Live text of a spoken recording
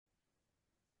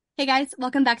Hey guys,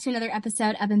 welcome back to another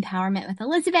episode of Empowerment with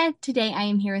Elizabeth. Today I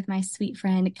am here with my sweet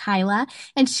friend Kyla,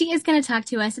 and she is going to talk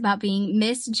to us about being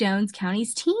Miss Jones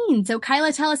County's teen. So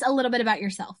Kyla, tell us a little bit about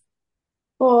yourself.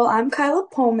 Well, I'm Kyla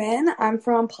Pohlmann. I'm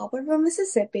from Poplarville,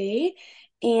 Mississippi,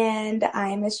 and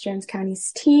I'm Miss Jones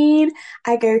County's teen.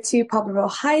 I go to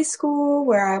Poplarville High School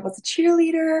where I was a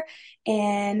cheerleader,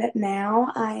 and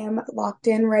now I am locked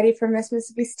in ready for Miss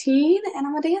Mississippi's teen, and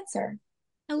I'm a dancer.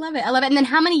 I love it. I love it. And then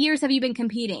how many years have you been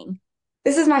competing?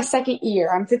 This is my second year.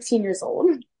 I'm 15 years old.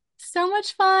 So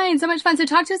much fun. So much fun. So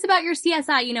talk to us about your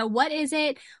CSI. What is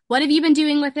it? What have you been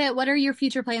doing with it? What are your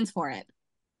future plans for it?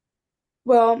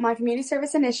 Well, my community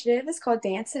service initiative is called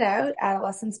Dance It Out,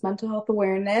 Adolescents Mental Health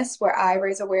Awareness, where I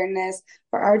raise awareness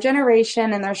for our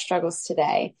generation and their struggles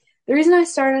today. The reason I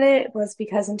started it was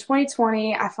because in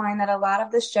 2020, I find that a lot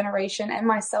of this generation and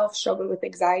myself struggled with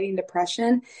anxiety and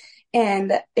depression.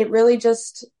 And it really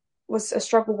just was a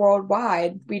struggle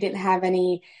worldwide. We didn't have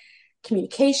any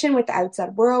communication with the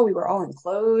outside world. We were all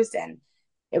enclosed and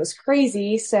it was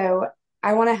crazy. So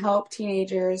I want to help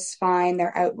teenagers find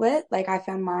their outlet like I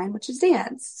found mine, which is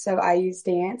dance. So I use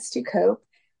dance to cope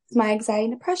with my anxiety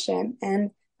and depression.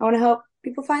 And I want to help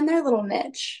people find their little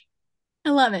niche.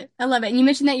 I love it. I love it. And you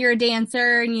mentioned that you're a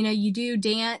dancer and you do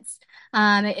dance.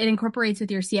 It incorporates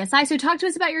with your CSI. So talk to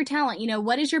us about your talent.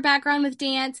 What is your background with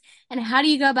dance and how do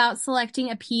you go about selecting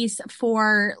a piece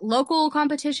for local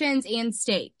competitions and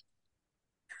state?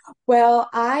 Well,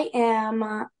 I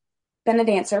am been a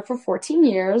dancer for 14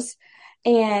 years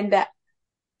and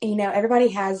everybody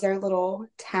has their little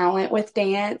talent with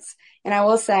dance. And I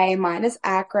will say mine is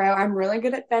acro. I'm really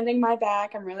good at bending my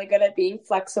back. I'm really good at being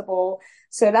flexible.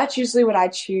 So that's usually what I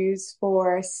choose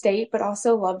for state, but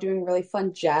also love doing really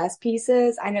fun jazz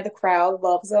pieces. I know the crowd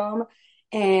loves them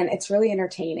and it's really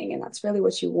entertaining and that's really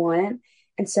what you want.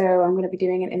 And so I'm going to be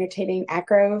doing an entertaining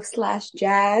acro slash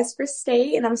jazz for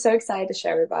state. And I'm so excited to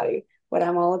show everybody what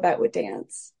I'm all about with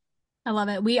dance. I love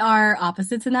it. We are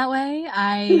opposites in that way.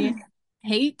 I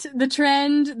hate the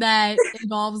trend that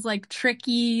involves like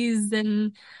trickies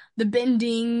and the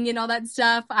bending and all that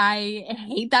stuff. I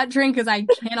hate that trend because I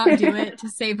cannot do it to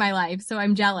save my life. So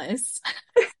I'm jealous.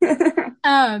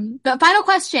 But final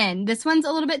question. This one's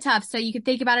a little bit tough, so you could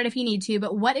think about it if you need to,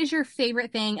 but what is your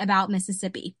favorite thing about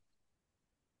Mississippi?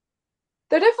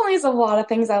 There definitely is a lot of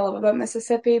things I love about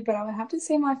Mississippi, but I would have to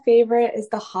say my favorite is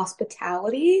the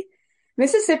hospitality.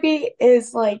 Mississippi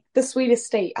is like the sweetest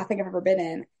state I think I've ever been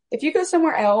in. If you go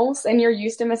somewhere else and you're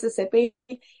used to Mississippi,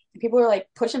 and people are like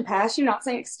pushing past you, not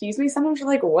saying excuse me, sometimes you're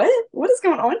like, what? What is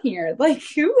going on here? Like,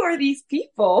 who are these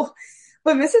people?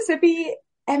 But Mississippi,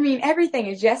 I mean, everything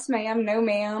is yes, ma'am, no,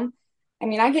 ma'am. I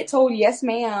mean, I get told yes,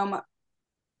 ma'am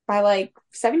by like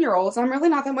 7 year olds. I'm really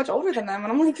not that much older than them.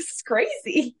 And I'm like, this is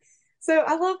crazy. So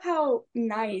I love how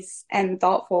nice and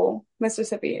thoughtful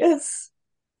Mississippi is.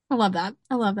 I love that.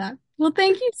 I love that. Well,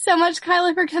 thank you so much,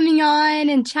 Kyla, for coming on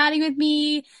and chatting with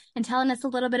me and telling us a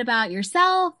little bit about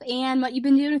yourself and what you've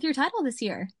been doing with your title this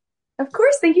year. Of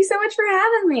course, thank you so much for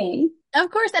having me.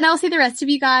 Of course, and I'll see the rest of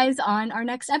you guys on our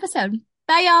next episode.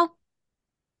 Bye, y'all.